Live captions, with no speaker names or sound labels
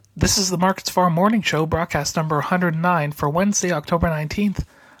This is the Markets Farm Morning Show, broadcast number 109 for Wednesday, October 19th.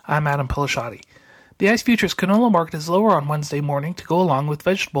 I'm Adam Pilashotti. The ICE Futures canola market is lower on Wednesday morning to go along with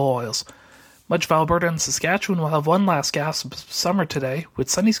vegetable oils. Much of Alberta and Saskatchewan will have one last gasp of summer today, with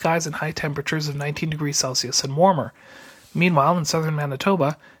sunny skies and high temperatures of 19 degrees Celsius and warmer. Meanwhile, in southern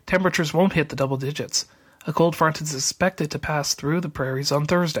Manitoba, temperatures won't hit the double digits. A cold front is expected to pass through the prairies on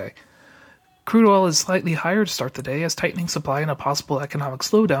Thursday. Crude oil is slightly higher to start the day as tightening supply and a possible economic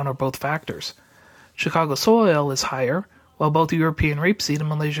slowdown are both factors. Chicago soy oil is higher, while both European rapeseed and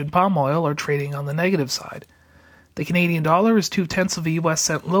Malaysian palm oil are trading on the negative side. The Canadian dollar is 0.2 of a US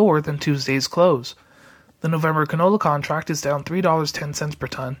cent lower than Tuesday's close. The November canola contract is down $3.10 per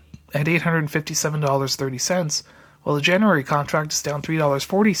ton at $857.30, while the January contract is down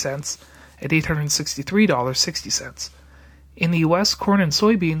 $3.40 at $863.60. In the U.S., corn and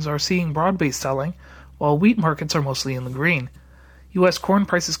soybeans are seeing broad-based selling, while wheat markets are mostly in the green. U.S. corn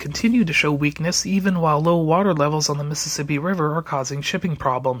prices continue to show weakness even while low water levels on the Mississippi River are causing shipping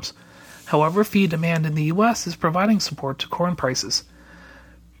problems. However, feed demand in the U.S. is providing support to corn prices.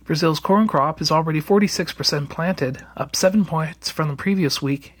 Brazil's corn crop is already 46% planted, up 7 points from the previous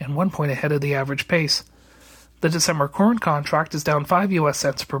week and 1 point ahead of the average pace. The December corn contract is down 5 U.S.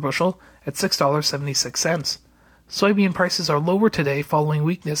 cents per bushel at $6.76. Soybean prices are lower today following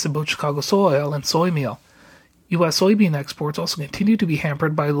weakness in both Chicago soy oil and soy meal. U.S. soybean exports also continue to be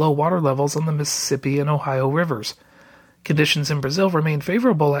hampered by low water levels on the Mississippi and Ohio rivers. Conditions in Brazil remain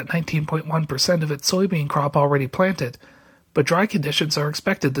favorable at 19.1% of its soybean crop already planted, but dry conditions are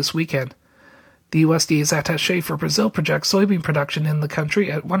expected this weekend. The USDA's attaché for Brazil projects soybean production in the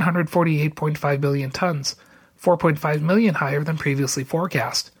country at 148.5 million tons, 4.5 million higher than previously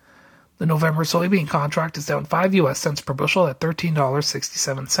forecast. The November soybean contract is down 5 U.S. cents per bushel at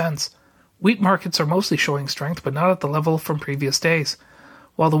 $13.67. Wheat markets are mostly showing strength, but not at the level from previous days.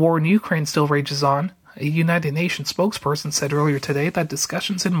 While the war in Ukraine still rages on, a United Nations spokesperson said earlier today that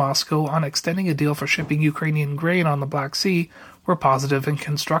discussions in Moscow on extending a deal for shipping Ukrainian grain on the Black Sea were positive and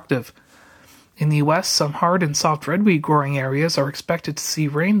constructive. In the U.S., some hard and soft red wheat growing areas are expected to see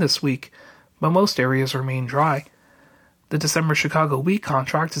rain this week, but most areas remain dry. The December Chicago wheat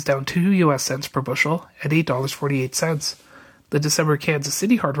contract is down 2 U.S. cents per bushel at $8.48. The December Kansas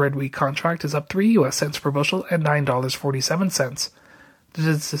City hard red wheat contract is up 3 U.S. cents per bushel at $9.47. The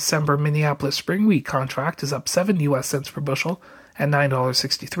December Minneapolis spring wheat contract is up 7 U.S. cents per bushel at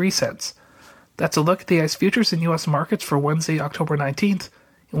 $9.63. That's a look at the ICE futures in U.S. markets for Wednesday, October 19th.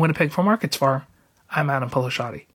 In Winnipeg for Markets Farm, I'm Adam Pilashotti.